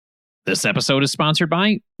This episode is sponsored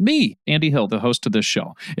by me, Andy Hill, the host of this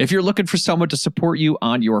show. If you're looking for someone to support you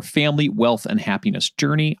on your family, wealth, and happiness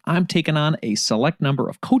journey, I'm taking on a select number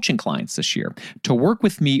of coaching clients this year. To work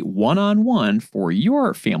with me one-on-one for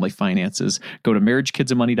your family finances, go to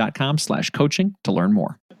marriagekidsandmoney.com/coaching to learn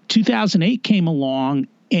more. 2008 came along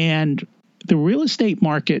and the real estate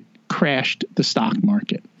market crashed the stock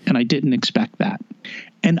market, and I didn't expect that.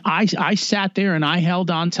 And I sat there and I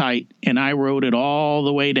held on tight and I rode it all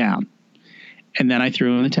the way down. And then I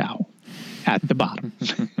threw in the towel at the bottom.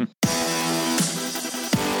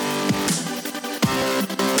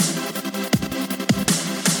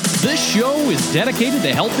 This show is dedicated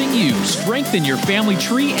to helping you strengthen your family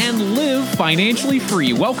tree and live financially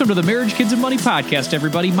free. Welcome to the Marriage, Kids, and Money podcast,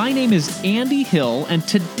 everybody. My name is Andy Hill, and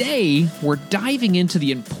today we're diving into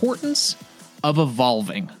the importance of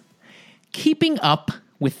evolving, keeping up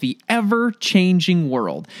with the ever-changing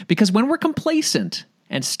world. Because when we're complacent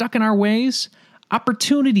and stuck in our ways,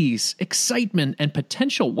 opportunities, excitement, and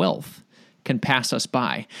potential wealth can pass us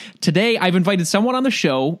by. Today, I've invited someone on the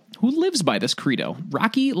show who lives by this credo,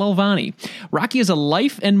 Rocky Lalvani. Rocky is a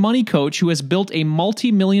life and money coach who has built a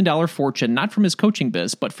multi-million-dollar fortune, not from his coaching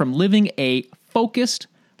biz, but from living a focused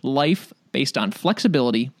life based on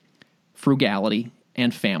flexibility, frugality,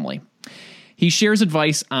 and family. He shares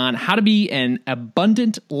advice on how to be an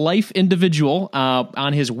abundant life individual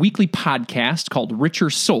on his weekly podcast called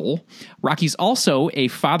Richer Soul. Rocky's also a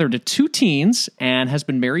father to 2 teens and has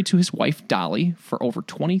been married to his wife, Dolly, for over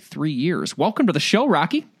 23 years. Welcome to the show,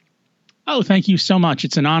 Rocky. Oh, thank you so much.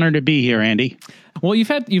 It's an honor to be here, Andy. Well, you've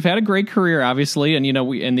had a great career, obviously, and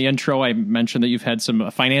in the intro I mentioned that you've had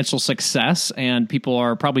some financial success, and people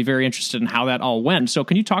are probably very interested in how that all went. So,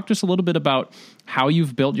 can you talk to us a little bit about how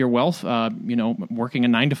you've built your wealth? Working a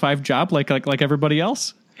 9-to-5 job like everybody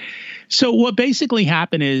else. So, what basically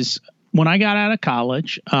happened is when I got out of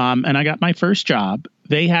college and I got my first job,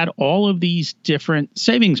 they had all of these different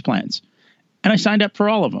savings plans, and I signed up for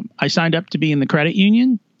all of them. I signed up to be in the credit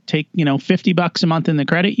union. Take, $50 a month in the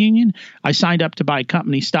credit union. I signed up to buy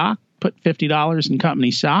company stock, put $50 in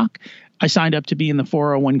company stock. I signed up to be in the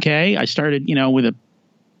 401k. I started, with a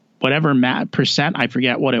whatever percent, I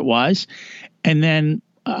forget what it was. And then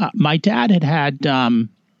my dad had a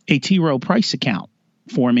T. Rowe Price account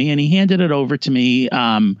for me, and he handed it over to me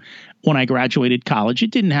when I graduated college.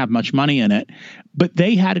 It didn't have much money in it, but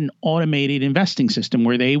they had an automated investing system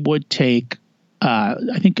where they would take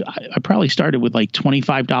I think I probably started with like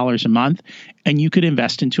 $25 a month, and you could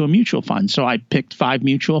invest into a mutual fund. So I picked 5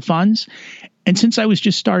 mutual funds. And since I was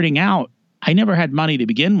just starting out, I never had money to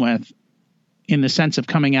begin with in the sense of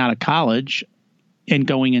coming out of college and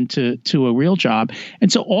going into a real job.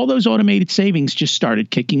 And so all those automated savings just started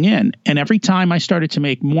kicking in. And every time I started to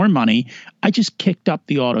make more money, I just kicked up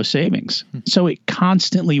the auto savings. So it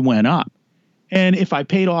constantly went up. And if I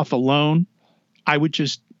paid off a loan,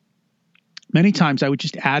 many times I would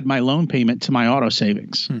just add my loan payment to my auto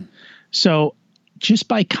savings. So just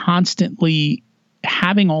by constantly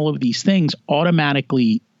having all of these things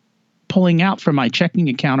automatically pulling out from my checking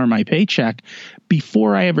account or my paycheck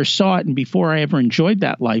before I ever saw it and before I ever enjoyed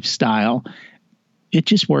that lifestyle, it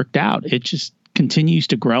just worked out. It just continues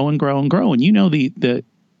to grow and grow and grow. And the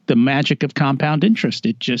magic of compound interest,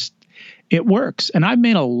 it works. And I've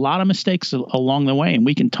made a lot of mistakes along the way, and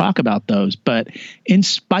we can talk about those. But in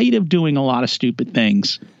spite of doing a lot of stupid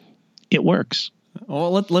things, it works.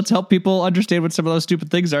 Well, let's help people understand what some of those stupid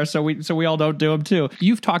things are so we all don't do them too.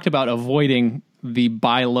 You've talked about avoiding the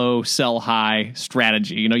buy low, sell high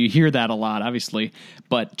strategy. You hear that a lot, obviously,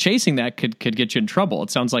 but chasing that could get you in trouble. It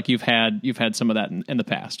sounds like you've had some of that in the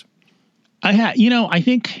past. I had, I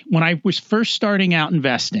think when I was first starting out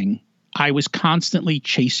investing, I was constantly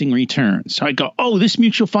chasing returns. So I'd go, oh, this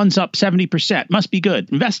mutual fund's up 70%. Must be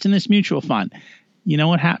good. Invest in this mutual fund. You know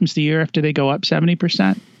what happens the year after they go up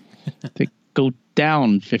 70%? They go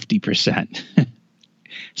down 50%.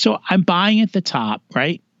 So I'm buying at the top,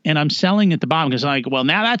 right? And I'm selling at the bottom because I'm like, well,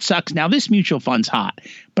 now that sucks. Now this mutual fund's hot.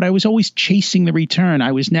 But I was always chasing the return.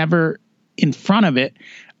 I was never in front of it.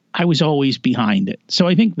 I was always behind it. So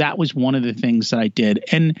I think that was one of the things that I did.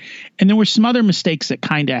 And there were some other mistakes that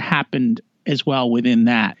kind of happened as well within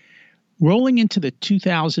that. Rolling into the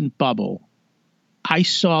 2000 bubble, I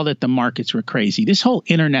saw that the markets were crazy. This whole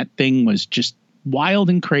internet thing was just wild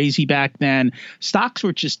and crazy back then. Stocks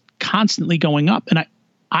were just constantly going up, and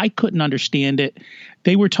I couldn't understand it.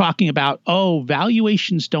 They were talking about,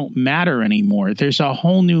 valuations don't matter anymore. There's a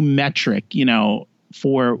whole new metric,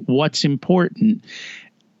 for what's important.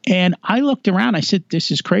 And I looked around, I said, this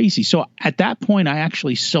is crazy. So at that point, I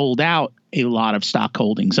actually sold out a lot of stock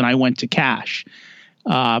holdings and I went to cash.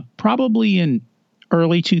 Probably in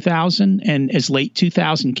early 2000 and as late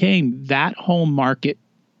 2000 came, that whole market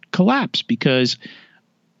collapsed because,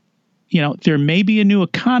 there may be a new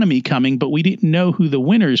economy coming, but we didn't know who the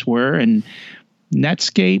winners were. And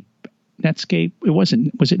Netscape, was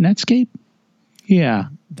it Netscape? Yeah.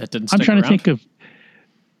 That didn't stick I'm trying around. to think of,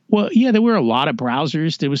 well, yeah, there were a lot of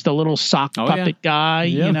browsers. There was the little sock puppet guy,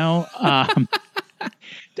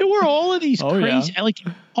 there were all of these crazy, like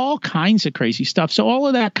all kinds of crazy stuff. So all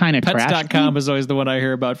of that kind of crashed. Pets.com is always the one I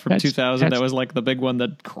hear about from 2000. That was like the big one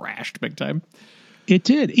that crashed big time. It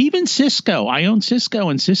did. Even Cisco. I owned Cisco,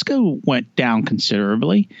 and Cisco went down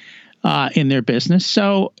considerably in their business.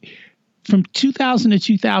 So from 2000 to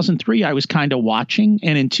 2003, I was kind of watching.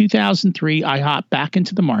 And in 2003, I hopped back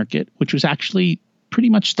into the market, which was actually pretty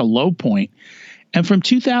much the low point. And from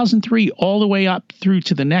 2003 all the way up through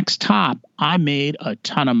to the next top, I made a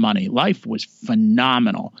ton of money. Life was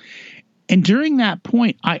phenomenal. And during that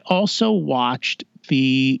point, I also watched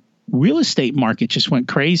the real estate market just went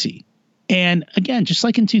crazy. And again, just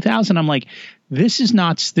like in 2000, I'm like, this is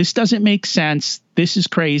nuts. This doesn't make sense. This is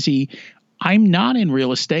crazy. I'm not in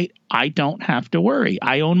real estate. I don't have to worry.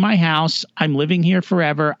 I own my house. I'm living here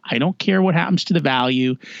forever. I don't care what happens to the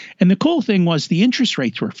value. And the cool thing was the interest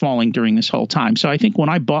rates were falling during this whole time. So I think when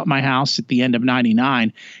I bought my house at the end of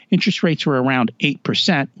 99, interest rates were around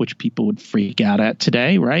 8%, which people would freak out at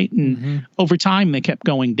today, right? And over time, they kept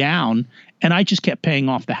going down. And I just kept paying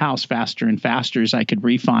off the house faster and faster as I could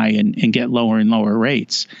refi and get lower and lower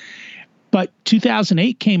rates. But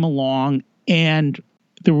 2008 came along and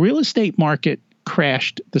the real estate market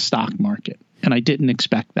crashed the stock market. And I didn't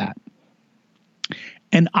expect that.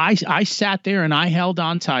 And I sat there and I held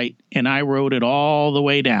on tight and I rode it all the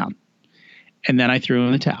way down. And then I threw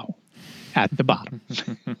in the towel at the bottom.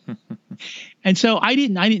 And so I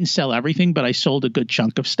didn't sell everything, but I sold a good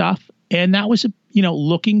chunk of stuff. And that was,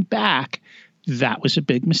 looking back, that was a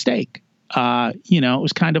big mistake. It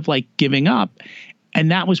was kind of like giving up.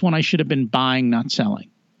 And that was when I should have been buying, not selling.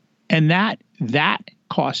 And that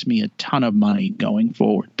cost me a ton of money going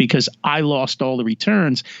forward because I lost all the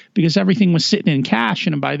returns because everything was sitting in cash.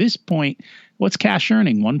 And by this point, what's cash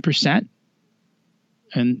earning? 1%?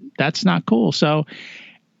 And that's not cool. So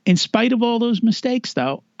in spite of all those mistakes,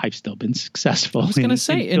 though, I've still been successful. I was going to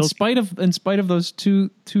say, in spite of those two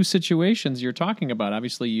situations you're talking about,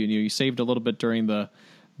 obviously you saved a little bit during the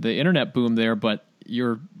internet boom there, but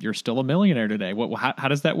you're still a millionaire today. How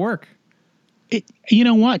does that work? You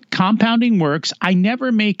know what? Compounding works. I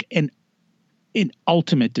never make an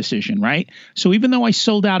ultimate decision, right? So even though I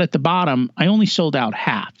sold out at the bottom, I only sold out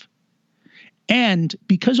half. And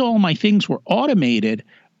because all my things were automated,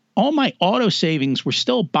 all my auto savings were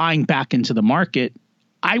still buying back into the market.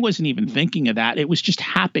 I wasn't even thinking of that. It was just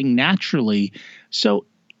happening naturally. So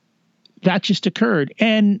that just occurred.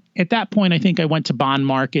 And at that point, I think I went to bond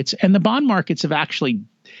markets, and the bond markets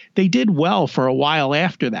they did well for a while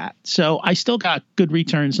after that. So I still got good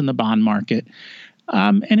returns in the bond market.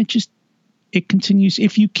 And it continues.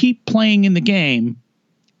 If you keep playing in the game,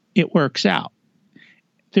 it works out.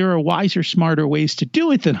 There are wiser, smarter ways to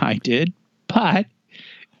do it than I did, but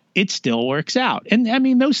it still works out. And I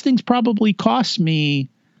mean, those decisions probably cost me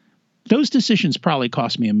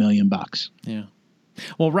 $1 million. Yeah.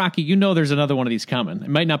 Well, Rocky, there's another one of these coming. It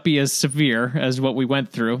might not be as severe as what we went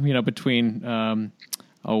through, between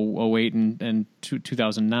 08 and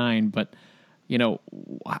 2009, but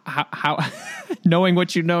how knowing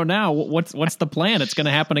what you know now, what's the plan? It's going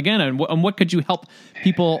to happen again. And what could you help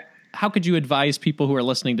people? How could you advise people who are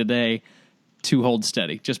listening today to hold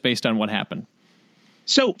steady just based on what happened?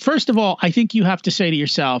 So first of all, I think you have to say to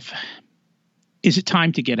yourself, is it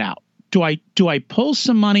time to get out? Do I pull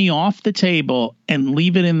some money off the table and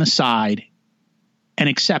leave it in the side and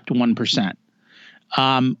accept 1%?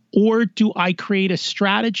 Or do I create a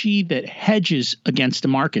strategy that hedges against a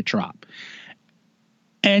market drop?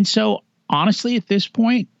 And so honestly, at this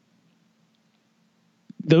point,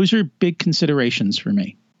 those are big considerations for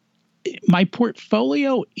me. My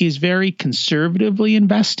portfolio is very conservatively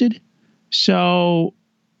invested, so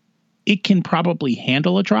it can probably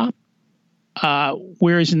handle a drop.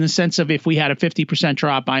 Whereas in the sense of if we had a 50%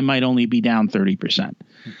 drop, I might only be down 30%.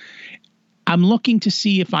 I'm looking to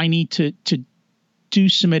see if I need to do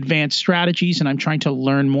some advanced strategies, and I'm trying to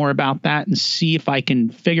learn more about that and see if I can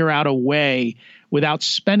figure out a way without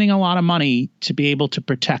spending a lot of money to be able to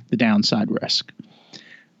protect the downside risk.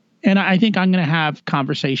 And I think I'm going to have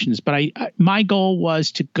conversations, but my goal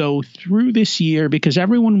was to go through this year because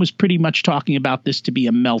everyone was pretty much talking about this to be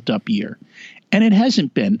a melt-up year. And it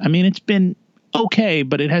hasn't been. I mean, it's been okay,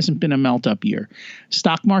 but it hasn't been a melt-up year.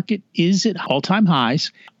 Stock market is at all-time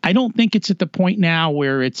highs. I don't think it's at the point now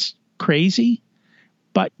where it's crazy,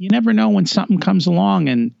 But you never know when something comes along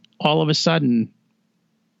and all of a sudden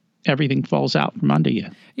everything falls out from under you.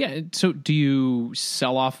 Yeah. So do you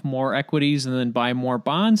sell off more equities and then buy more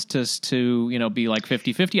bonds to be like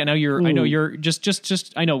 50-50? I know you're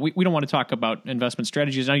just I know we don't want to talk about investment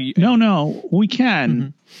strategies. No, we can. Mm-hmm.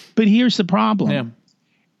 But here's the problem. Yeah.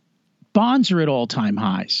 Bonds are at all-time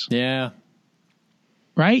highs. Yeah.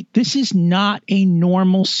 Right? This is not a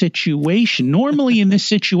normal situation. Normally in this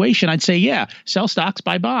situation, I'd say, yeah, sell stocks,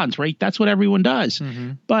 buy bonds, right? That's what everyone does.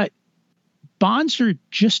 Mm-hmm. But bonds are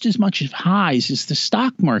just as much of highs as the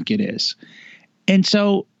stock market is. And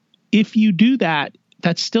so if you do that,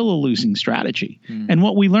 that's still a losing strategy. Mm. And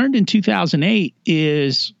what we learned in 2008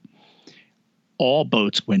 is all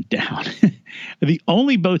boats went down. The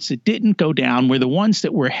only boats that didn't go down were the ones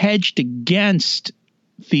that were hedged against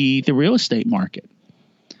the real estate market.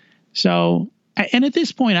 So, and at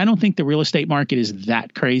this point, I don't think the real estate market is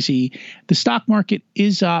that crazy. The stock market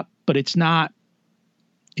is up, but it's not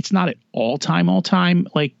at all-time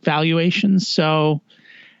like valuations. So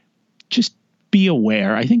just be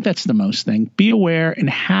aware. I think that's the most thing. Be aware and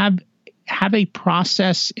have a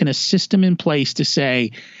process and a system in place to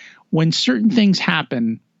say, when certain things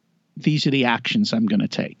happen, these are the actions I'm going to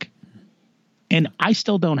take. And I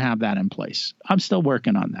still don't have that in place. I'm still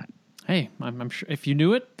working on that. Hey, I'm sure if you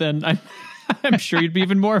knew it, then I'm sure you'd be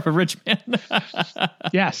even more of a rich man.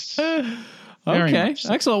 Yes. Okay,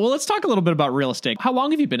 so. Excellent. Well, let's talk a little bit about real estate. How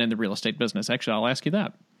long have you been in the real estate business? Actually, I'll ask you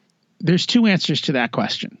that. There's two answers to that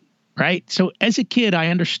question, right? So as a kid, I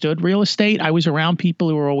understood real estate. I was around people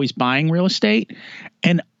who were always buying real estate,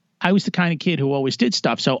 and I was the kind of kid who always did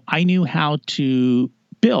stuff. So I knew how to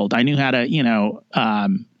build. I knew how to,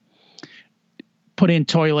 put in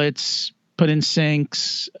toilets, put in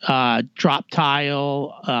sinks, drop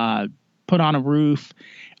tile, put on a roof.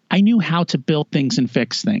 I knew how to build things and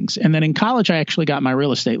fix things. And then in college, I actually got my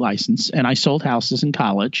real estate license and I sold houses in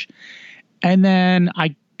college. And then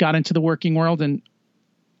I got into the working world and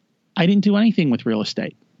I didn't do anything with real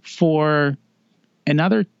estate for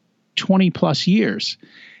another 20 plus years.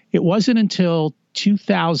 It wasn't until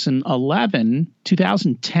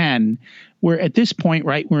 2010, where at this point,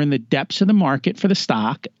 right, we're in the depths of the market for the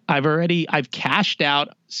stock. I've cashed out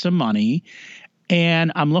some money.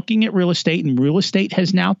 And I'm looking at real estate, and real estate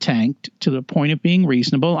has now tanked to the point of being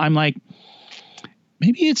reasonable. I'm like,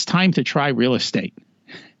 maybe it's time to try real estate.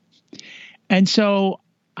 And so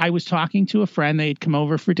I was talking to a friend. They'd come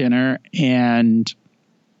over for dinner, and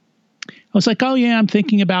I was like, oh, yeah, I'm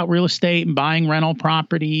thinking about real estate and buying rental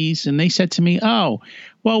properties. And they said to me, oh,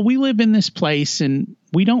 well, we live in this place, and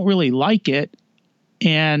we don't really like it,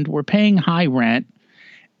 and we're paying high rent.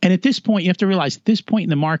 And at this point, you have to realize at this point in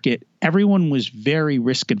the market, everyone was very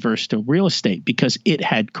risk adverse to real estate because it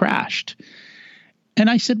had crashed. And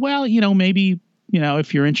I said, well, maybe,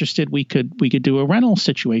 if you're interested, we could do a rental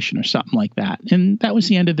situation or something like that. And that was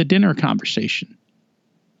the end of the dinner conversation.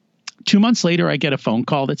 2 months later, I get a phone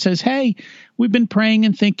call that says, hey, we've been praying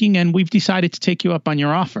and thinking, and we've decided to take you up on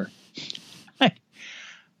your offer.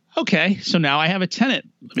 Okay, so now I have a tenant.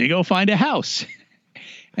 Let me go find a house.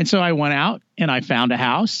 And so I went out and I found a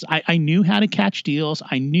house. I knew how to catch deals.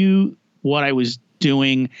 I knew what I was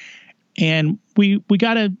doing. And we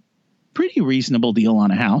got a pretty reasonable deal on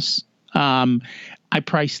a house. I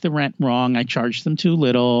priced the rent wrong. I charged them too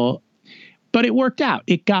little. But it worked out.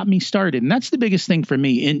 It got me started. And that's the biggest thing for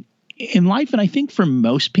me in life. And I think for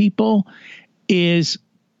most people is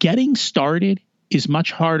getting started is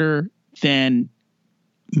much harder than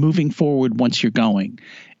moving forward once you're going.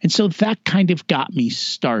 And so that kind of got me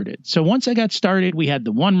started. So once I got started, we had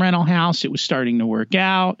the one rental house. It was starting to work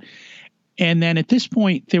out. And then at this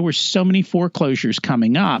point, there were so many foreclosures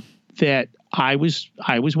coming up that I was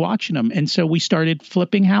watching them. And so we started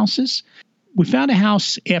flipping houses. We found a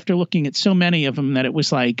house after looking at so many of them that it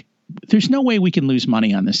was like, there's no way we can lose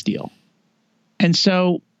money on this deal. And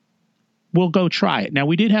so we'll go try it. Now,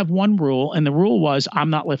 we did have one rule, and the rule was I'm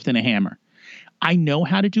not lifting a hammer. I know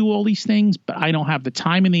how to do all these things, but I don't have the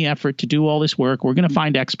time and the effort to do all this work. We're going to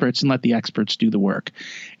find experts and let the experts do the work.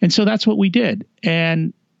 And so that's what we did.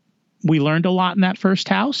 And we learned a lot in that first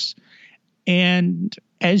house. And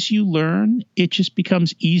as you learn, it just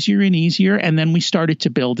becomes easier and easier. And then we started to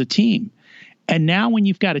build a team. And now when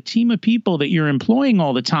you've got a team of people that you're employing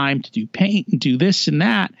all the time to do paint and do this and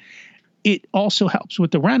that, it also helps with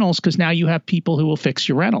the rentals because now you have people who will fix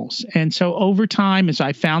your rentals. And so over time, as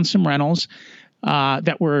I found some rentals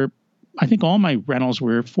that were, I think all my rentals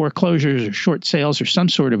were foreclosures or short sales or some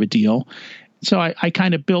sort of a deal. So I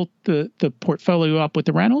kind of built the portfolio up with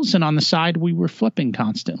the rentals, and on the side we were flipping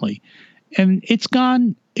constantly. And it's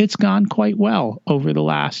gone quite well over the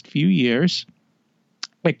last few years.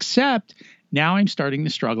 except now I'm starting to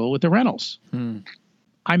struggle with the rentals.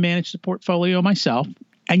 I manage the portfolio myself.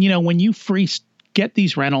 And, when you get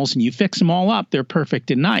these rentals and you fix them all up, they're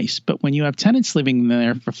perfect and nice. But when you have tenants living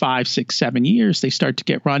there for 5, 6, 7 years, they start to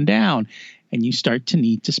get run down and you start to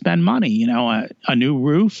need to spend money. A new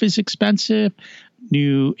roof is expensive,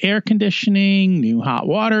 new air conditioning, new hot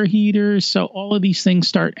water heaters. So all of these things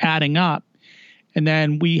start adding up. And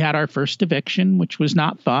then we had our first eviction, which was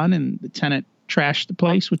not fun. And the tenant trashed the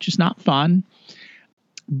place, which is not fun.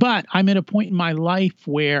 But I'm at a point in my life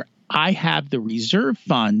where I have the reserve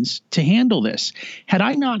funds to handle this. Had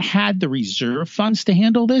I not had the reserve funds to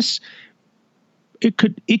handle this, it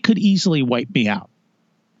could easily wipe me out.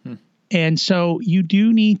 And so you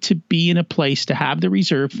do need to be in a place to have the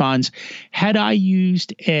reserve funds. Had I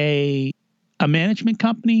used a management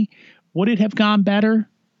company, would it have gone better?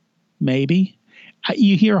 Maybe.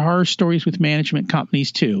 You hear horror stories with management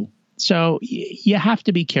companies too. So you have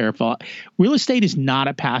to be careful. Real estate is not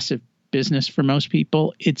a passive business for most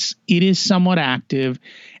people. It is somewhat active.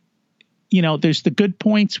 There's the good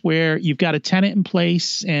points where you've got a tenant in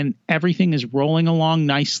place and everything is rolling along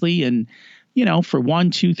nicely. And, for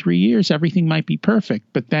 1, 2, 3 years, everything might be perfect.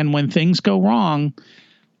 But then when things go wrong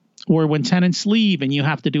or when tenants leave and you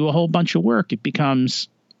have to do a whole bunch of work, it becomes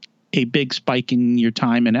a big spike in your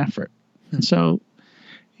time and effort. And so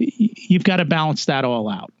you've got to balance that all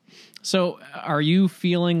out. So are you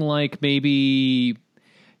feeling like maybe,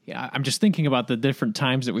 I'm just thinking about the different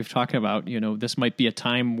times that we've talked about, this might be a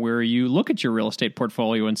time where you look at your real estate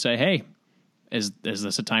portfolio and say, hey, is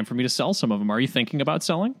this a time for me to sell some of them? Are you thinking about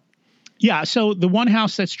selling? Yeah. So the one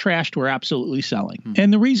house that's trashed, we're absolutely selling.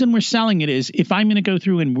 And the reason we're selling it is if I'm going to go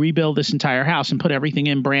through and rebuild this entire house and put everything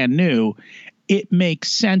in brand new, it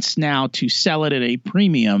makes sense now to sell it at a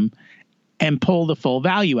premium and pull the full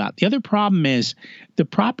value out. The other problem is the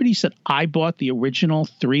properties that I bought, the original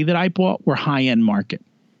 3 that I bought, were high-end market.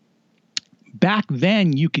 Back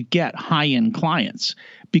then, you could get high-end clients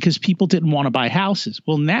because people didn't want to buy houses.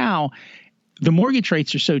 Well, now the mortgage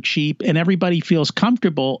rates are so cheap and everybody feels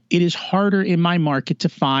comfortable. It is harder in my market to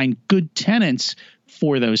find good tenants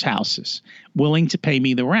for those houses willing to pay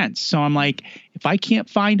me the rents. So I'm like, if I can't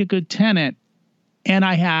find a good tenant, and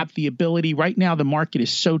I have the ability right now, the market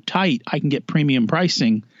is so tight, I can get premium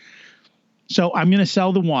pricing. So I'm going to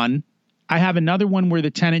sell the one. I have another one where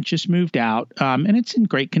the tenant just moved out and it's in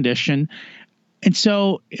great condition. And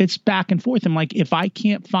so it's back and forth. I'm like, if I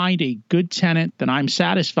can't find a good tenant that I'm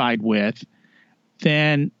satisfied with,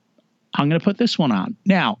 then I'm going to put this one on.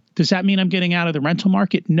 Now, does that mean I'm getting out of the rental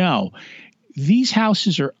market? No. These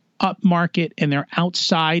houses are up market and they're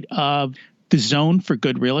outside of the zone for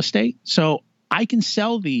good real estate. So I can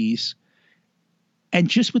sell these and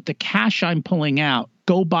just with the cash I'm pulling out,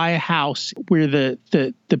 go buy a house where the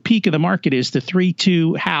peak of the market is the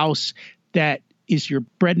 3-2 house that is your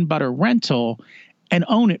bread and butter rental and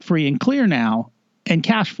own it free and clear now and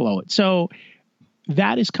cash flow it. So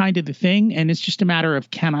that is kind of the thing. And it's just a matter of,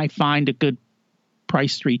 can I find a good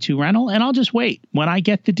price 3-2 rental? And I'll just wait. When I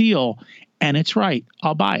get the deal and it's right,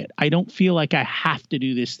 I'll buy it. I don't feel like I have to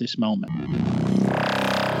do this moment.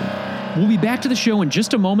 We'll be back to the show in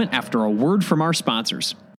just a moment after a word from our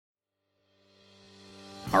sponsors.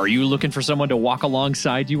 Are you looking for someone to walk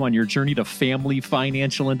alongside you on your journey to family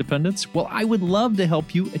financial independence? Well, I would love to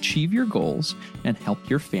help you achieve your goals and help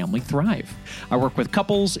your family thrive. I work with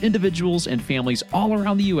couples, individuals, and families all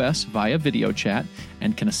around the U.S. via video chat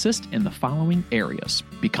and can assist in the following areas: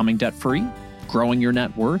 becoming debt-free, growing your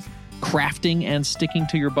net worth, crafting and sticking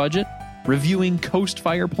to your budget, reviewing Coast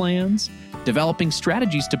Fire plans, developing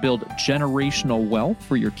strategies to build generational wealth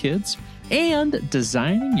for your kids, and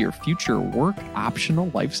designing your future work optional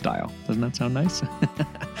lifestyle. Doesn't that sound nice?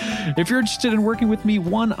 If you're interested in working with me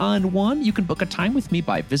one-on-one, you can book a time with me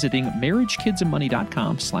by visiting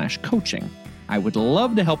marriagekidsandmoney.com/coaching. I would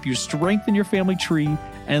love to help you strengthen your family tree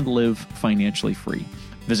and live financially free.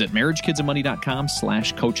 Visit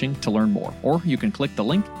marriagekidsandmoney.com/coaching to learn more, or you can click the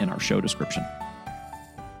link in our show description.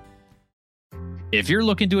 If you're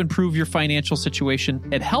looking to improve your financial situation,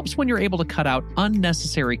 it helps when you're able to cut out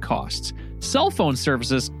unnecessary costs. Cell phone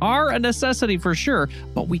services are a necessity for sure,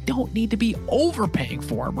 but we don't need to be overpaying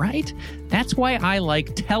for them, right? That's why I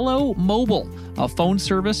like Tello Mobile, a phone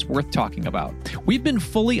service worth talking about. We've been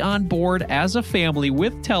fully on board as a family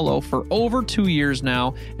with Tello for over 2 years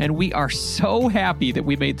now, and we are so happy that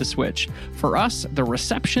we made the switch. For us, the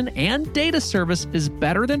reception and data service is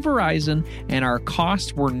better than Verizon, and our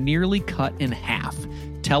costs were nearly cut in half.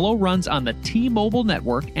 Tello runs on the T-Mobile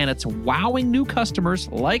network, and it's wowing new customers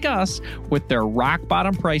like us with their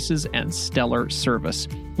rock-bottom prices and stellar service.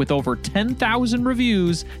 With over 10,000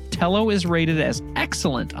 reviews, Tello is rated as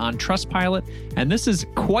excellent on Trustpilot, and this is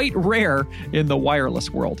quite rare in the wireless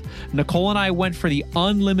world. Nicole and I went for the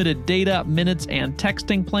unlimited data, minutes, and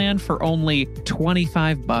texting plan for only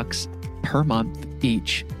 $25 per month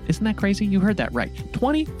each. Isn't that crazy? You heard that right.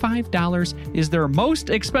 $25 is their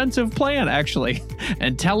most expensive plan, actually.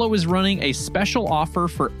 And Tello is running a special offer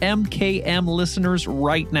for MKM listeners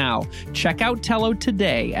right now. Check out Tello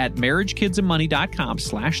today at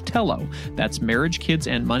marriagekidsandmoney.com/Tello. That's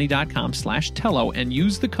marriagekidsandmoney.com/Tello and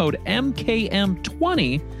use the code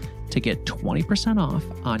MKM20 to get 20% off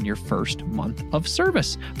on your first month of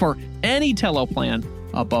service for any Tello plan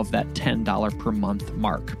above that $10 per month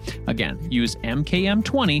mark. Again, use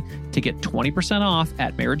MKM20 to get 20% off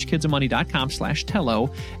at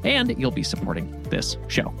marriagekidsandmoney.com/Tello, and you'll be supporting this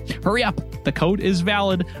show. Hurry up. The code is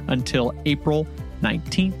valid until April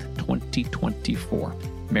 19th, 2024.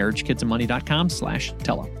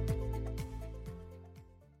 marriagekidsandmoney.com/Tello.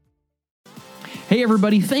 Hey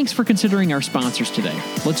everybody, thanks for considering our sponsors today.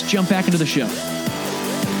 Let's jump back into the show.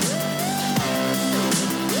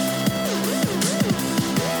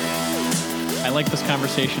 I like this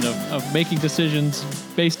conversation of making decisions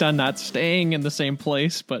based on not staying in the same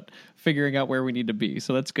place, but figuring out where we need to be.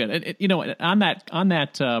 So that's good. And on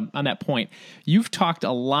that point, you've talked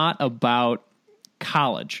a lot about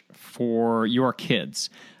college for your kids.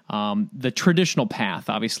 The traditional path,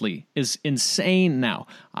 obviously, is insane now.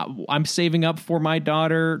 I'm saving up for my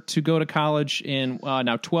daughter to go to college in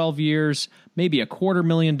now 12 years, maybe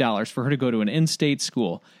 $250,000 for her to go to an in-state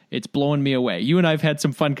school. It's blowing me away. You and I have had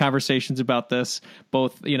some fun conversations about this,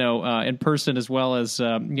 both in person as well as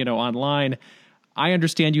online. I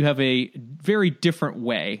understand you have a very different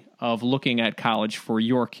way of looking at college for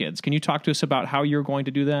your kids. Can you talk to us about how you're going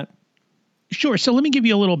to do that? Sure. So let me give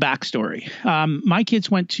you a little backstory. My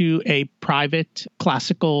kids went to a private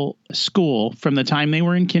classical school from the time they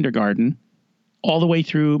were in kindergarten all the way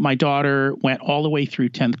through. My daughter went all the way through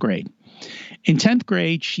 10th grade. In 10th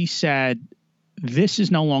grade, she said, "This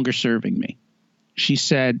is no longer serving me." She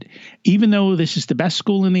said, "Even though this is the best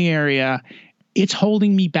school in the area, it's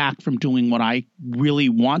holding me back from doing what I really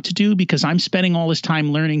want to do because I'm spending all this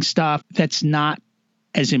time learning stuff that's not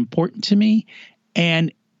as important to me.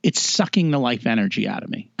 And it's sucking the life energy out of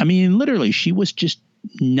me." I mean, literally, she was just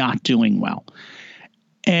not doing well.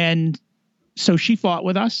 And so she fought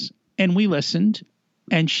with us and we listened.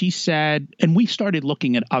 And she said, and we started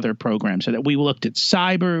looking at other programs. So that we looked at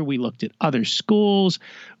cyber, we looked at other schools,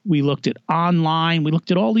 we looked at online, we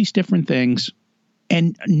looked at all these different things.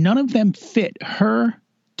 And none of them fit her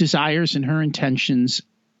desires and her intentions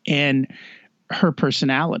and her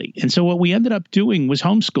personality. And so what we ended up doing was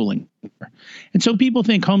homeschooling. And so people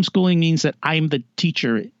think homeschooling means that I'm the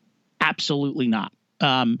teacher. Absolutely not.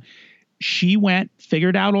 She went,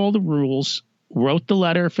 figured out all the rules, wrote the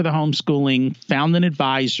letter for the homeschooling, found an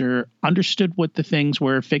advisor, understood what the things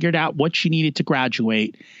were, figured out what she needed to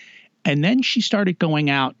graduate. And then she started going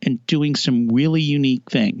out and doing some really unique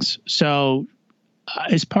things. So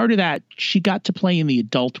as part of that, she got to play in the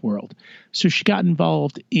adult world. So she got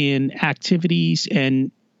involved in activities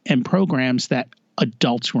and programs that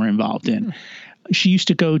adults were involved in. She used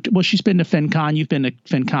to go to, well, she's been to FinCon. You've been to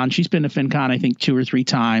FinCon. She's been to FinCon, I think, 2 or 3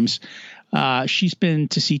 times. She's been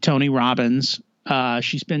to see Tony Robbins.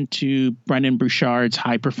 She's been to Brendan Burchard's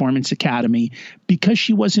High Performance Academy. Because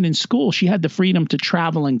she wasn't in school, she had the freedom to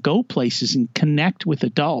travel and go places and connect with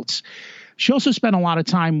adults. She also spent a lot of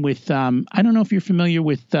time with, I don't know if you're familiar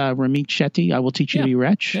with Ramit Shetty. I Will Teach You to Be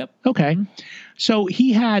Rich. Yep. Okay. Mm-hmm. So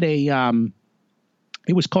he had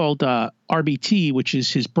it was called RBT, which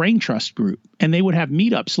is his Brain Trust group. And they would have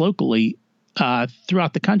meetups locally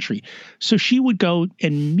throughout the country. So she would go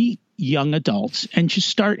and meet young adults and just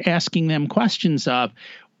start asking them questions of,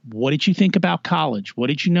 what did you think about college? What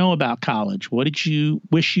did you know about college? What did you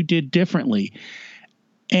wish you did differently?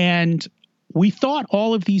 And we thought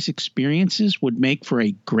all of these experiences would make for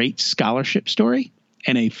a great scholarship story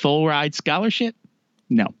and a full ride scholarship.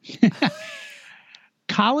 No.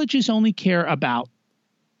 Colleges only care about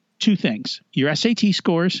 2 things, your SAT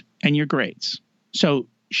scores and your grades. So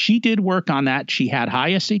she did work on that. She had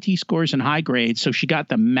high SAT scores and high grades, so she got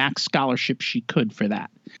the max scholarship she could for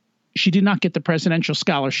that. She did not get the presidential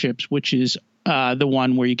scholarships, which is the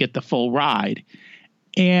one where you get the full ride.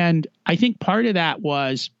 And I think part of that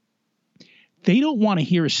was they don't want to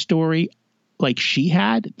hear a story like she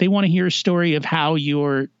had. They want to hear a story of how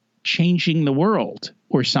you're changing the world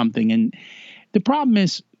or something. And the problem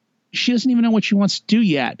is she doesn't even know what she wants to do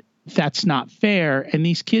yet. That's not fair. And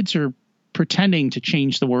these kids are pretending to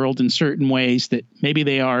change the world in certain ways that maybe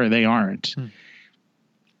they are or they aren't.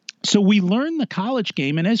 So we learned the college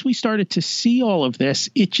game. And as we started to see all of this,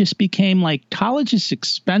 it just became like college is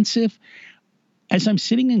expensive. As I'm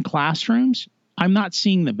sitting in classrooms, I'm not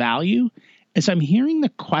seeing the value. As I'm hearing the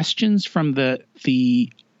questions from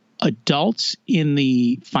the adults in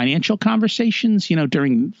the financial conversations,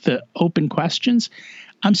 during the open questions,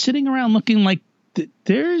 I'm sitting around looking like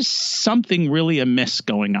there's something really amiss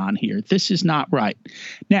going on here. This is not right.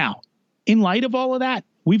 Now, in light of all of that,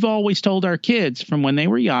 we've always told our kids from when they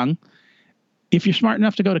were young, if you're smart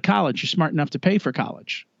enough to go to college, you're smart enough to pay for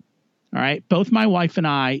college. All right. Both my wife and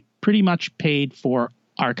I pretty much paid for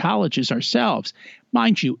our colleges ourselves.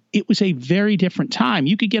 Mind you, it was a very different time.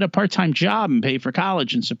 You could get a part-time job and pay for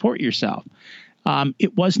college and support yourself.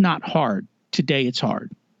 It was not hard. Today, it's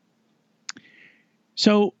hard.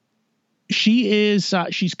 So she is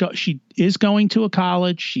going to a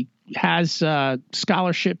college. She has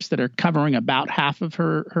scholarships that are covering about half of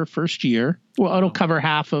her first year. Well, it'll cover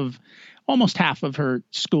almost half of her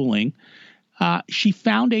schooling. She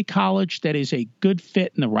found a college that is a good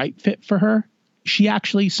fit and the right fit for her.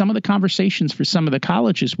 Some of the conversations for some of the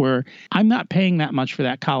colleges were, I'm not paying that much for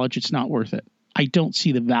that college. It's not worth it. I don't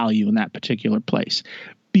see the value in that particular place.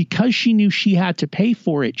 Because she knew she had to pay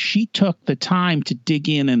for it, she took the time to dig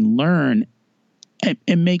in and learn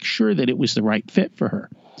and make sure that it was the right fit for her.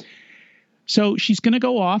 So she's going to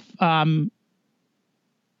go off.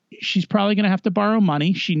 She's probably going to have to borrow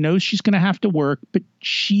money. She knows she's going to have to work, but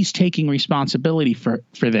she's taking responsibility for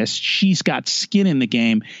this. She's got skin in the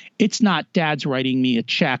game. It's not dad's writing me a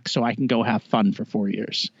check so I can go have fun for 4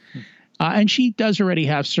 years. And she does already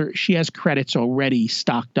she has credits already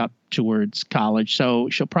stocked up towards college. So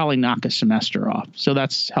she'll probably knock a semester off. So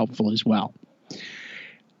that's helpful as well.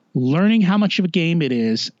 Learning how much of a game it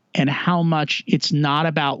is and how much it's not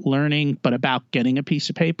about learning, but about getting a piece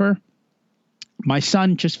of paper. My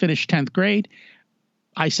son just finished 10th grade.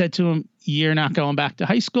 I said to him, you're not going back to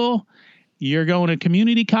high school. You're going to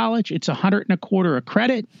community college. It's $125 a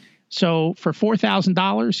credit. So for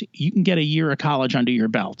 $4,000, you can get a year of college under your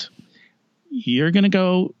belt. You're going to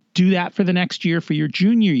go do that for the next year for your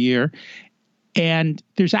junior year. And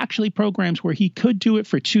there's actually programs where he could do it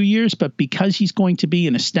for 2 years, but because he's going to be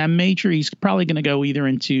in a STEM major, he's probably going to go either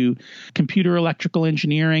into computer electrical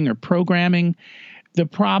engineering or programming. The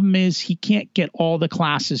problem is he can't get all the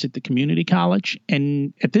classes at the community college.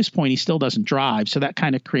 And at this point, he still doesn't drive. So that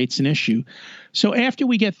kind of creates an issue. So after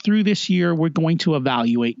we get through this year, we're going to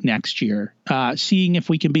evaluate next year, seeing if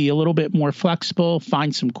we can be a little bit more flexible,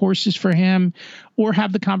 find some courses for him, or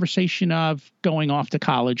have the conversation of going off to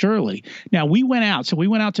college early. Now, we went out. So we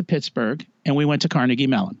went out to Pittsburgh and we went to Carnegie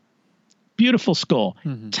Mellon. Beautiful school,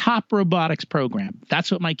 top robotics program.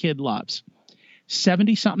 That's what my kid loves.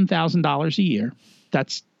 $70-something thousand a year.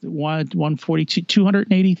 That's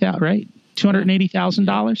 $280,000, right? $280,000.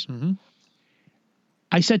 Mm-hmm.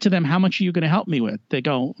 I said to them, how much are you going to help me with? They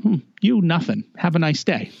go, you nothing. Have a nice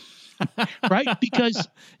day. Right? Because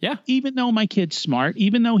even though my kid's smart,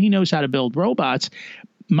 even though he knows how to build robots,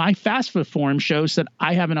 my FAFSA form shows that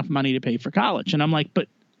I have enough money to pay for college. And I'm like, but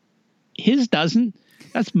his doesn't.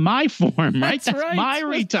 That's my form, right? That's right. My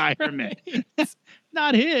retirement,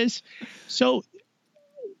 not his. So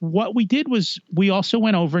what we did was we also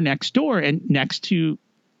went over next door, and next to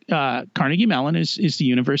Carnegie Mellon is the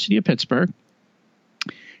University of Pittsburgh.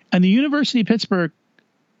 And the University of Pittsburgh,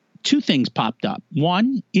 two things popped up.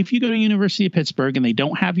 One, if you go to University of Pittsburgh and they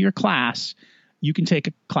don't have your class, you can take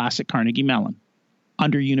a class at Carnegie Mellon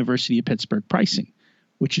under University of Pittsburgh pricing,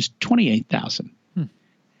 which is $28,000.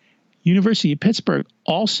 University of Pittsburgh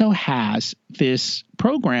also has this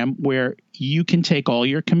program where you can take all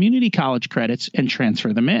your community college credits and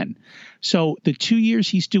transfer them in. So the 2 years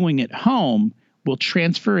he's doing at home will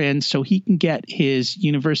transfer in so he can get his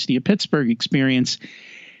University of Pittsburgh experience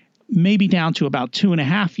maybe down to about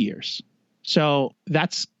 2.5 years. So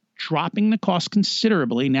that's dropping the cost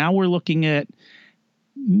considerably. Now we're looking at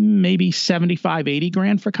maybe 75, 80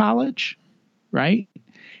 grand for college, right?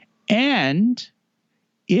 And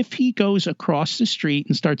if he goes across the street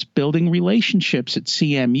and starts building relationships at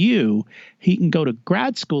CMU, he can go to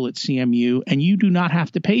grad school at CMU and you do not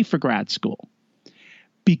have to pay for grad school.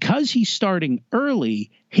 Because he's starting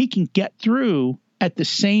early, he can get through at the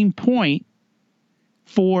same point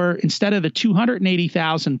for, instead of the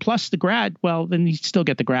 $280,000 plus the grad, well, then you still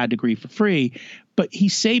get the grad degree for free, but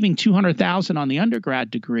he's saving $200,000 on the undergrad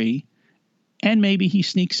degree. And maybe he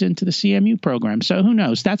sneaks into the CMU program. So who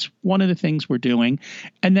knows? That's one of the things we're doing.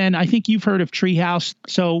 And then I think you've heard of Treehouse.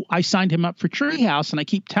 So I signed him up for Treehouse, and I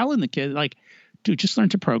keep telling the kid, like, dude, just learn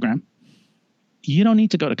to program. You don't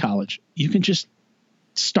need to go to college. You can just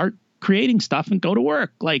start creating stuff and go to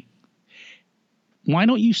work. Like, why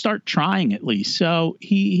don't you start trying at least? So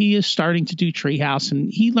he is starting to do Treehouse,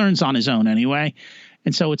 and he learns on his own anyway.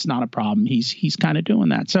 And so it's not a problem. He's kind of doing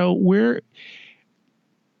that. So we're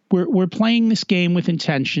playing this game with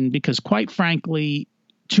intention because, quite frankly,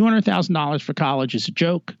 $200,000 for college is a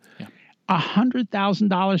joke. Yeah.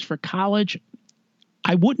 $100,000 for college,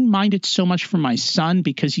 I wouldn't mind it so much for my son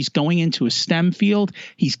because he's going into a STEM field.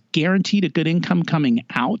 He's guaranteed a good income coming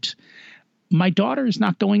out. My daughter is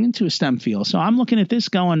not going into a STEM field. So I'm looking at this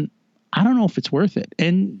going, I don't know if it's worth it.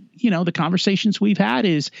 And, the conversations we've had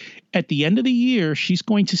is at the end of the year, she's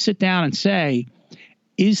going to sit down and say,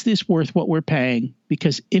 is this worth what we're paying?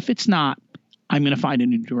 Because if it's not, I'm going to find a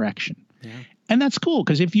new direction. Yeah. And that's cool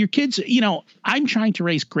because if your kids, I'm trying to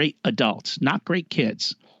raise great adults, not great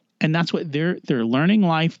kids. And that's what they're learning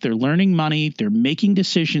life. They're learning money. They're making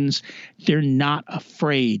decisions. They're not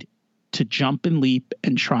afraid to jump and leap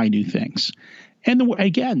and try new things. And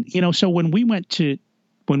again, so when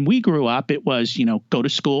we grew up, it was, go to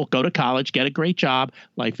school, go to college, get a great job.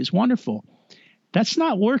 Life is wonderful. That's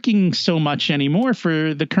not working so much anymore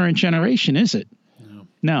for the current generation, is it?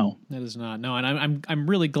 No, that is not. No, and I'm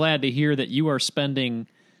really glad to hear that you are spending,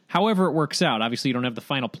 however it works out. Obviously, you don't have the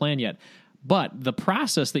final plan yet, but the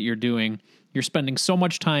process that you're doing, you're spending so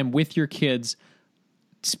much time with your kids,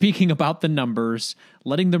 speaking about the numbers,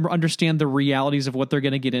 letting them understand the realities of what they're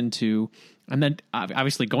going to get into, and then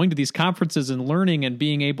obviously going to these conferences and learning and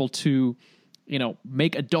being able to,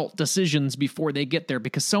 make adult decisions before they get there.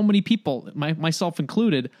 Because so many people, myself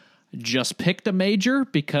included, just picked a major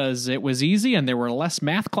because it was easy and there were less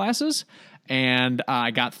math classes, and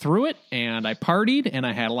I got through it and I partied and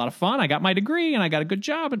I had a lot of fun. I got my degree and I got a good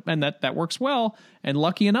job, and that works well. And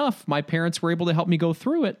lucky enough, my parents were able to help me go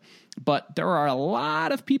through it. But there are a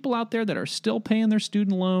lot of people out there that are still paying their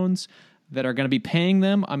student loans, that are going to be paying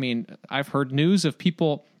them. I mean, I've heard news of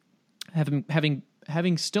people having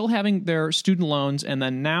their student loans, and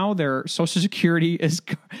then now their Social Security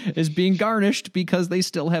is being garnished because they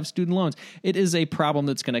still have student loans. It is a problem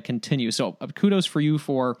that's going to continue. So kudos for you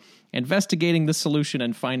for investigating the solution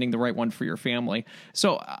and finding the right one for your family.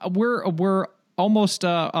 So we're almost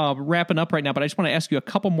wrapping up right now, but I just want to ask you a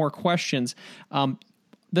couple more questions.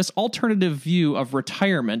 This alternative view of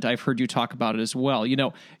retirement, I've heard you talk about it as well.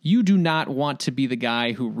 You do not want to be the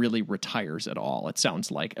guy who really retires at all, it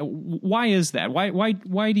sounds like. Why is that?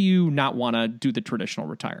 Why do you not want to do the traditional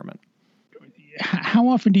retirement? How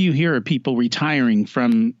often do you hear of people retiring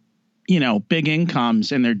from, big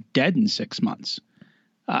incomes and they're dead in 6 months?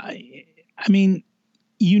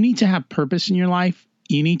 You need to have purpose in your life.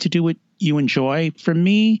 You need to do what you enjoy. For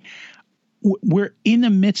me, we're in the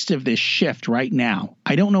midst of this shift right now.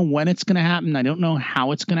 I don't know when it's going to happen. I don't know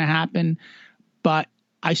how it's going to happen, but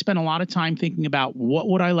I spent a lot of time thinking about what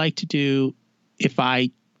would I like to do if I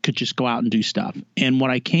could just go out and do stuff. And what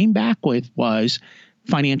I came back with was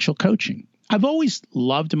financial coaching. I've always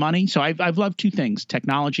loved money. So I've loved two things,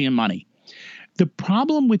 technology and money. The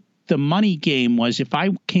problem with the money game was if I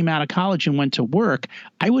came out of college and went to work,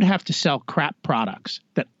 I would have to sell crap products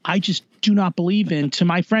that I just do not believe in to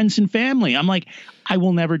my friends and family. I'm like, I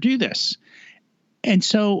will never do this. And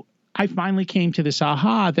so I finally came to this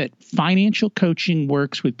aha that financial coaching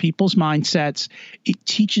works with people's mindsets. It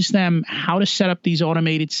teaches them how to set up these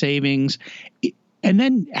automated savings, and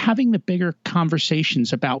then having the bigger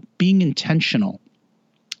conversations about being intentional.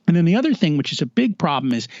 And then the other thing, which is a big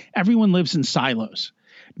problem, is everyone lives in silos.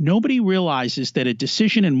 Nobody realizes that a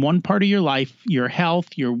decision in one part of your life, your health,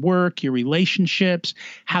 your work, your relationships,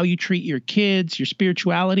 how you treat your kids, your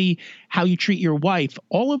spirituality, how you treat your wife,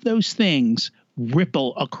 all of those things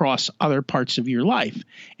ripple across other parts of your life.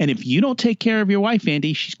 And if you don't take care of your wife,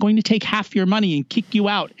 Andy, she's going to take half your money and kick you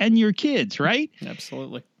out and your kids, right?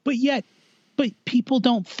 Absolutely. But people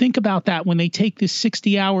don't think about that when they take this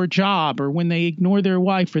 60-hour job or when they ignore their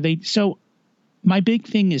wife so my big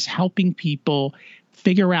thing is helping people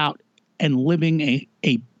figure out and living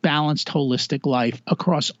a balanced, holistic life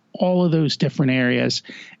across all of those different areas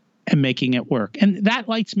and making it work. And that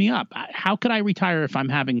lights me up. How could I retire if I'm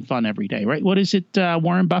having fun every day, right? What is it,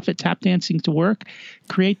 Warren Buffett, tap dancing to work?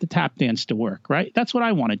 Create the tap dance to work, right? That's what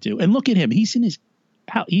I want to do. And look at him. He's in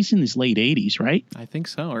his late 80s, right? I think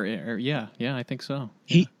so. Or yeah, I think so.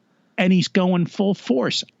 And he's going full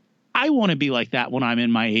force. I want to be like that when I'm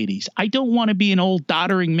in my 80s. I don't want to be an old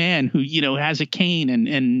doddering man who, has a cane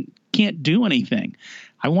and can't do anything.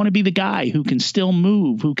 I want to be the guy who can still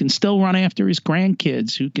move, who can still run after his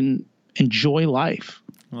grandkids, who can enjoy life.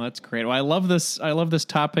 Well, that's great. Well, I love this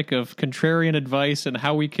topic of contrarian advice and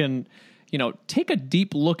how we can, take a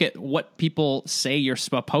deep look at what people say you're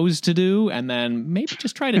supposed to do, and then maybe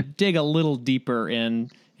just try to dig a little deeper in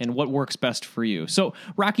and what works best for you. So,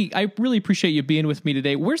 Rocky, I really appreciate you being with me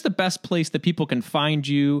today. Where's the best place that people can find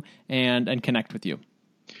you and connect with you?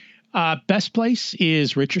 Best place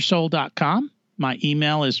is richardsoul.com. My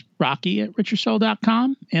email is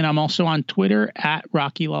rocky@richardsoul.com. And I'm also on Twitter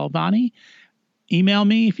 @RockyLalvani. Email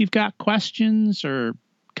me if you've got questions or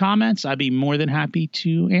comments. I'd be more than happy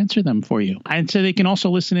to answer them for you. And so they can also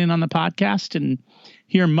listen in on the podcast and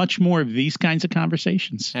hear much more of these kinds of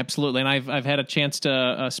conversations. Absolutely. And I've had a chance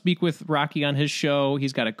to speak with Rocky on his show.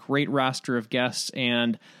 He's got a great roster of guests,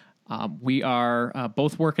 and we are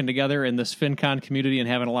both working together in this FinCon community and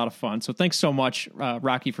having a lot of fun. So thanks so much,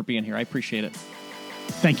 Rocky, for being here. I appreciate it.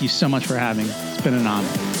 Thank you so much for having me. It's been an honor.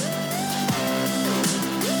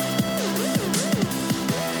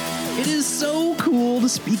 It is so cool to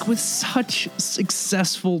speak with such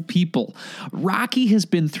successful people. Rocky has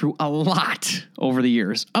been through a lot over the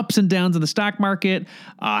years. Ups and downs in the stock market,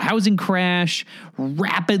 housing crash,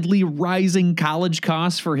 rapidly rising college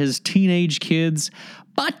costs for his teenage kids.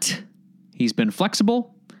 But he's been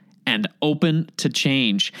flexible and open to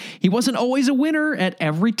change. He wasn't always a winner at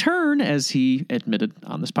every turn, as he admitted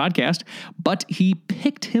on this podcast, but he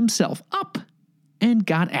picked himself up and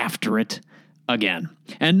got after it again.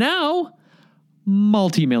 And now,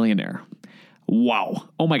 multimillionaire. Wow.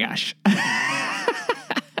 Oh my gosh.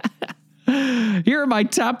 Here are my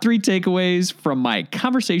top 3 takeaways from my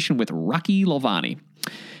conversation with Rocky Lalvani.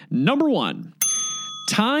 Number 1,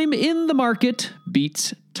 time in the market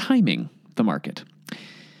beats timing the market.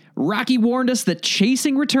 Rocky warned us that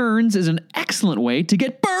chasing returns is an excellent way to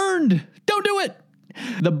get burned. Don't do it.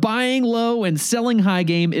 The buying low and selling high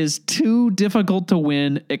game is too difficult to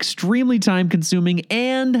win, extremely time-consuming,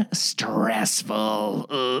 and stressful.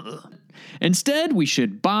 Ugh. Instead, we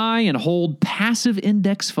should buy and hold passive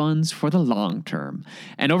index funds for the long term.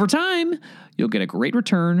 And over time, you'll get a great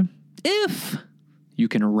return if you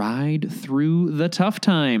can ride through the tough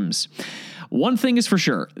times. One thing is for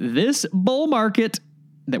sure, this bull market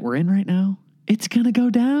that we're in right now, it's going to go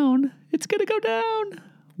down. It's going to go down.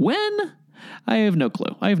 When? I have no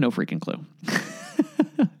clue. I have no freaking clue.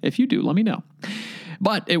 If you do, let me know.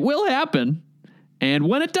 But it will happen. And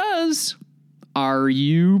when it does, are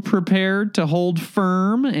you prepared to hold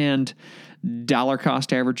firm and dollar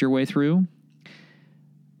cost average your way through?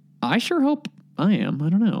 I sure hope I am. I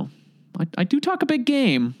don't know. I do talk a big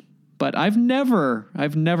game, but I've never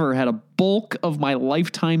had a bulk of my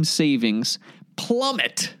lifetime savings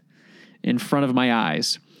plummet in front of my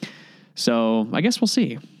eyes. So I guess we'll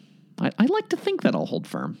see. I like to think that I'll hold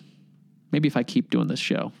firm. Maybe if I keep doing this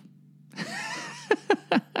show.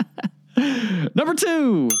 Number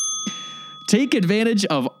 2, take advantage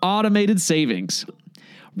of automated savings.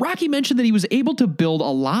 Rocky mentioned that he was able to build a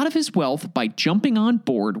lot of his wealth by jumping on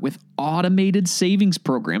board with automated savings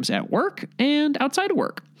programs at work and outside of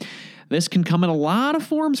work. This can come in a lot of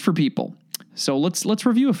forms for people. So let's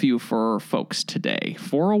review a few for folks today.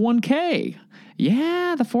 401k.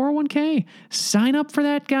 Yeah, the 401k. Sign up for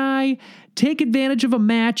that guy, take advantage of a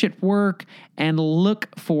match at work, and look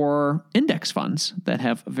for index funds that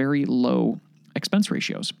have very low expense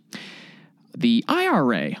ratios. The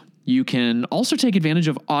IRA. You can also take advantage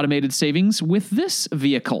of automated savings with this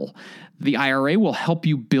vehicle. The IRA will help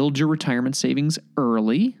you build your retirement savings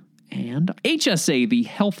early. And HSA, the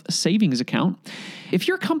health savings account. If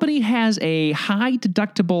your company has a high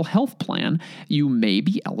deductible health plan, you may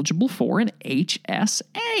be eligible for an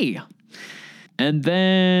HSA. And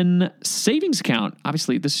then savings account.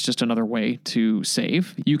 Obviously, this is just another way to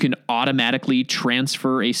save. You can automatically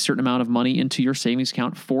transfer a certain amount of money into your savings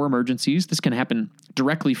account for emergencies. This can happen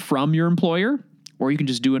directly from your employer, or you can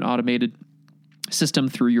just do an automated system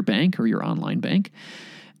through your bank or your online bank.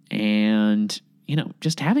 And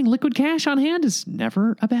just having liquid cash on hand is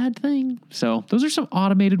never a bad thing. So those are some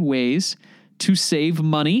automated ways to save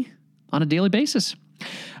money on a daily basis.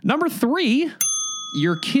 Number 3,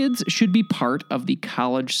 your kids should be part of the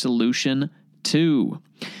college solution too.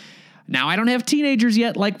 Now, I don't have teenagers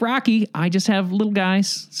yet like Rocky. I just have little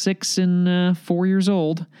guys, 6 and 4 years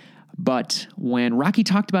old. But when Rocky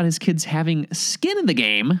talked about his kids having skin in the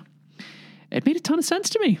game, it made a ton of sense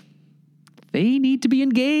to me. They need to be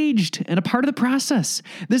engaged and a part of the process.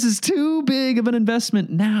 This is too big of an investment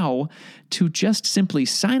now to just simply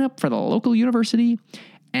sign up for the local university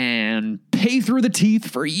and pay through the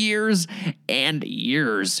teeth for years and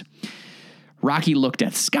years. Rocky looked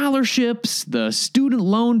at scholarships, the student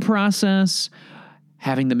loan process,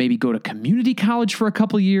 having them maybe go to community college for a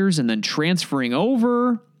couple years and then transferring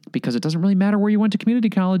over, because it doesn't really matter where you went to community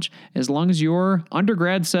college as long as your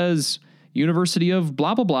undergrad says University of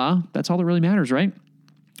blah, blah, blah. That's all that really matters, right?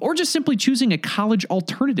 or just simply choosing a college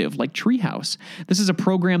alternative like Treehouse. This is a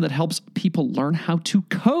program that helps people learn how to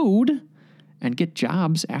code and get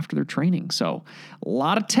jobs after their training. So a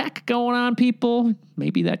lot of tech going on, people.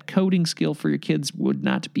 Maybe that coding skill for your kids would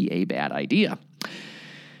not be a bad idea.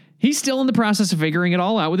 He's still in the process of figuring it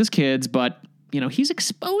all out with his kids, but he's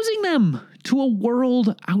exposing them to a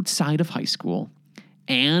world outside of high school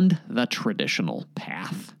and the traditional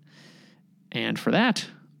path. And for that,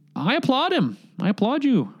 I applaud him. I applaud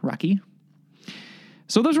you, Rocky.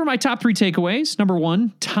 So those were my top 3 takeaways. Number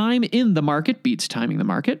 1, time in the market beats timing the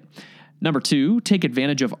market. Number 2, take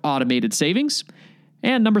advantage of automated savings.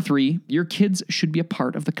 And number 3, your kids should be a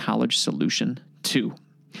part of the college solution too.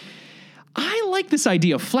 I like this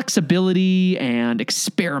idea of flexibility and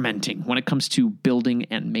experimenting when it comes to building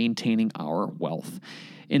and maintaining our wealth.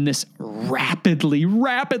 In this rapidly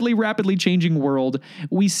changing world,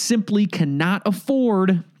 we simply cannot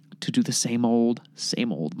afford to do the same old,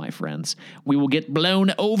 my friends. We will get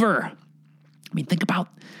blown over. I mean, think about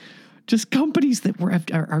just companies that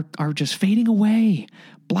are just fading away.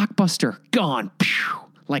 Blockbuster, gone. Pew.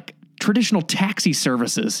 Like traditional taxi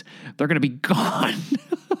services, they're going to be gone.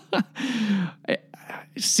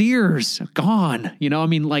 Sears, gone.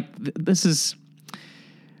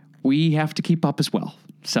 We have to keep up as well.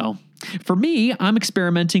 So for me, I'm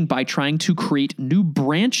experimenting by trying to create new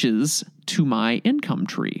branches to my income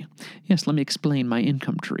tree. Yes, let me explain my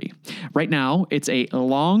income tree. Right now, it's a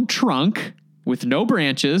long trunk with no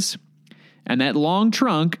branches, and that long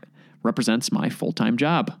trunk represents my full-time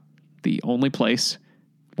job, the only place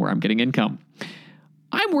where I'm getting income.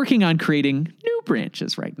 I'm working on creating new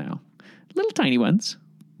branches right now, little tiny ones,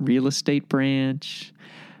 real estate branch,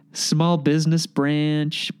 small business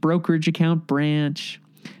branch, brokerage account branch,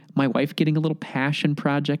 my wife getting a little passion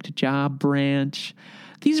project job branch.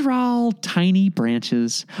 These are all tiny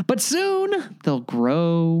branches, but soon they'll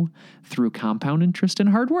grow through compound interest and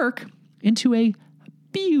hard work into a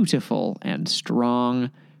beautiful and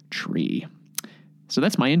strong tree. So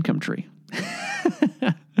that's my income tree.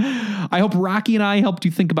 I hope Rocky and I helped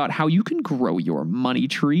you think about how you can grow your money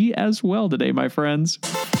tree as well today, my friends.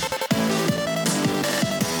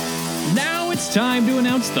 Now it's time to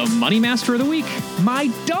announce the Money Master of the Week. My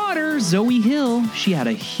daughter, Zoe Hill, she had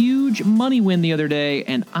a huge money win the other day,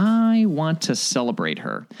 and I want to celebrate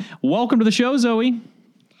her. Welcome to the show, Zoe.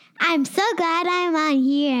 I'm so glad I'm on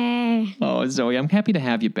here. Oh, Zoe, I'm happy to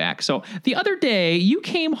have you back. So the other day, you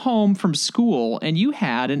came home from school and you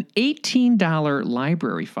had an $18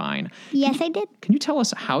 library fine. Yes, I did. Can you tell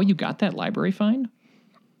us how you got that library fine?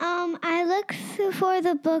 I looked for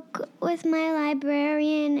the book with my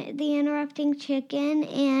librarian, The Interrupting Chicken,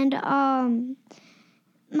 and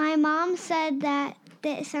my mom said that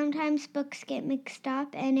sometimes books get mixed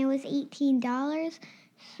up, and it was $18.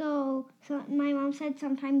 So my mom said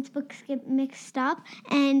sometimes books get mixed up,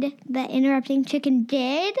 and The Interrupting Chicken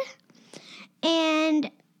did. And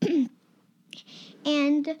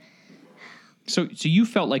So you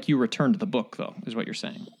felt like you returned the book, though, is what you're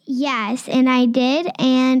saying? yes, and I did,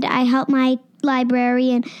 and I helped my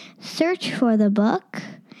librarian search for the book,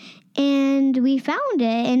 and we found it,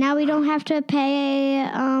 and now we don't have to pay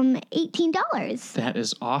 $18. That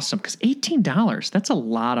is awesome, because $18, that's a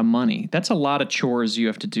lot of money. That's a lot of chores you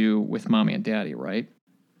have to do with mommy and daddy, right?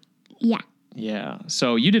 Yeah. Yeah.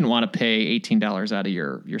 So you didn't want to pay $18 out of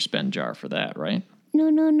your spend jar for that, right? No.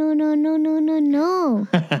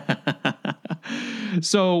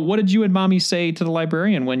 So what did you and mommy say to the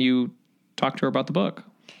librarian when you talked to her about the book?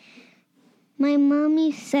 My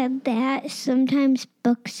mommy said that sometimes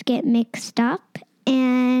books get mixed up,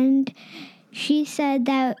 and she said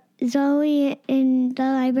that Zoe and the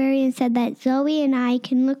librarian said that Zoe and I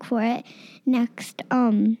can look for it next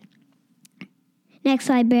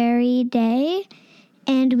library day,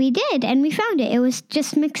 and we did, and we found it. It was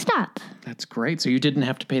just mixed up. That's great. So you didn't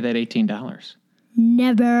have to pay that $18.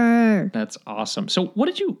 Never. That's awesome. So what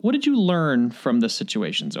did you learn from this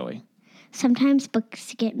situation, Zoe? Sometimes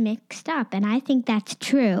books get mixed up, and I think that's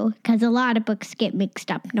true because a lot of books get mixed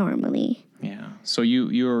up normally. Yeah. So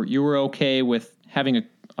you were okay with having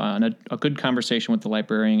a good conversation with the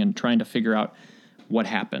librarian and trying to figure out what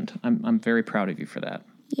happened. I'm very proud of you for that.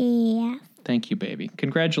 Yeah. Thank you, baby.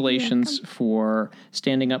 Congratulations for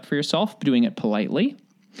standing up for yourself, doing it politely,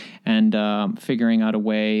 and figuring out a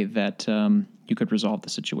way that you could resolve the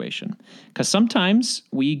situation. Because sometimes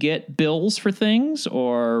we get bills for things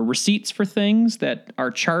or receipts for things that are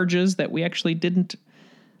charges that we actually didn't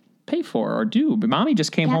pay for or do. But Mommy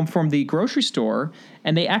just came home from the grocery store,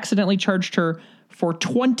 and they accidentally charged her for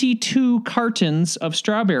 22 cartons of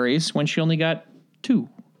strawberries when she only got 2.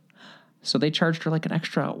 So they charged her like an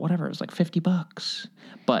extra, whatever, it was like $50.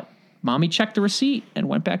 But mommy checked the receipt and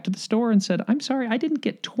went back to the store and said, I'm sorry, I didn't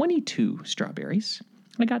get 22 strawberries.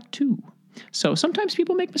 I got 2. So sometimes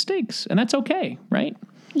people make mistakes, and that's okay, right?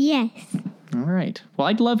 Yes. All right. Well,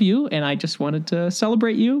 I love you, and I just wanted to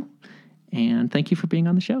celebrate you, and thank you for being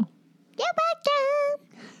on the show. You're welcome.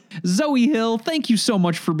 Zoe Hill, thank you so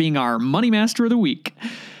much for being our Money Master of the Week.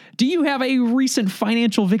 Do you have a recent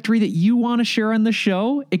financial victory that you want to share on the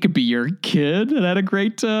show? It could be your kid that had a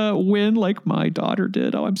great win like my daughter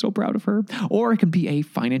did. Oh, I'm so proud of her. Or it can be a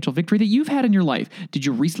financial victory that you've had in your life. Did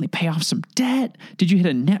you recently pay off some debt? Did you hit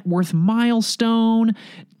a net worth milestone?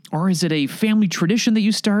 Or is it a family tradition that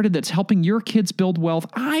you started that's helping your kids build wealth?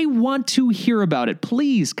 I want to hear about it.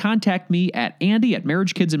 Please contact me at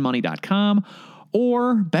andy@marriagekidsandmoney.com,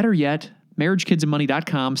 or better yet,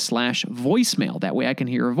 marriagekidsandmoney.com/voicemail. That way I can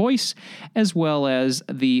hear a voice as well as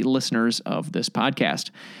the listeners of this podcast.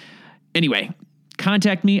 Anyway,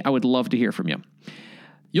 contact me. I would love to hear from you.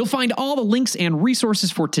 You'll find all the links and resources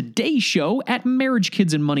for today's show at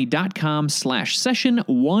marriagekidsandmoney.com/session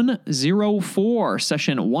 104,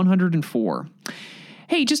 session 104.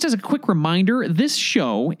 Hey, just as a quick reminder, this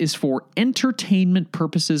show is for entertainment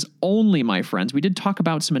purposes only, my friends. We did talk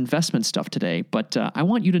about some investment stuff today, but I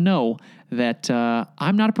want you to know that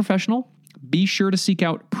I'm not a professional. Be sure to seek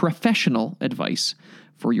out professional advice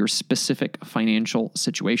for your specific financial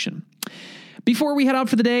situation. Before we head out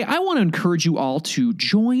for the day, I want to encourage you all to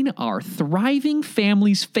join our Thriving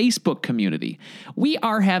Families Facebook community. We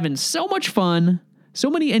are having so much fun,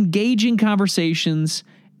 so many engaging conversations,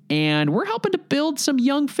 and we're helping to build some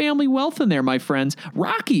young family wealth in there, my friends.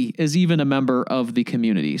 Rocky is even a member of the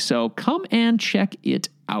community, so come and check it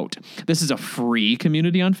out. This is a free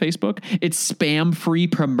community on Facebook. It's spam-free,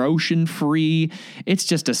 promotion-free. It's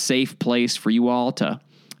just a safe place for you all to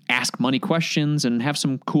ask money questions and have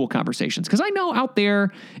some cool conversations. Because I know out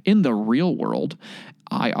there in the real world,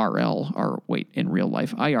 in real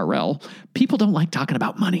life, IRL, people don't like talking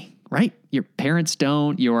about money. Right? Your parents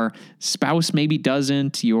don't, your spouse maybe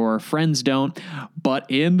doesn't, your friends don't. But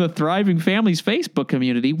in the Thriving Families Facebook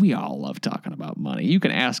community, we all love talking about money. You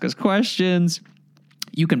can ask us questions.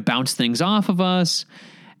 You can bounce things off of us.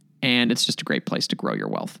 And it's just a great place to grow your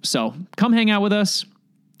wealth. So come hang out with us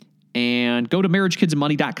and go to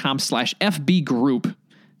marriagekidsandmoney.com/FB group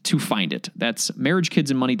to find it. That's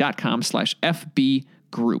marriagekidsandmoney.com/FB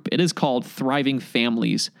group. It is called Thriving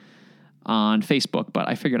Families on Facebook, but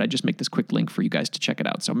I figured I'd just make this quick link for you guys to check it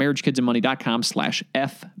out. So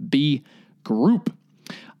marriagekidsandmoney.com/FB group.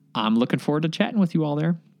 I'm looking forward to chatting with you all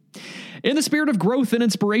there. In the spirit of growth and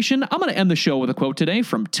inspiration, I'm going to end the show with a quote today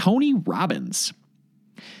from Tony Robbins.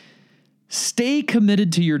 Stay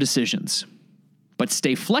committed to your decisions, but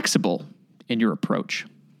stay flexible in your approach.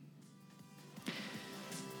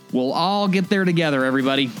 We'll all get there together,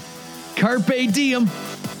 everybody. Carpe diem.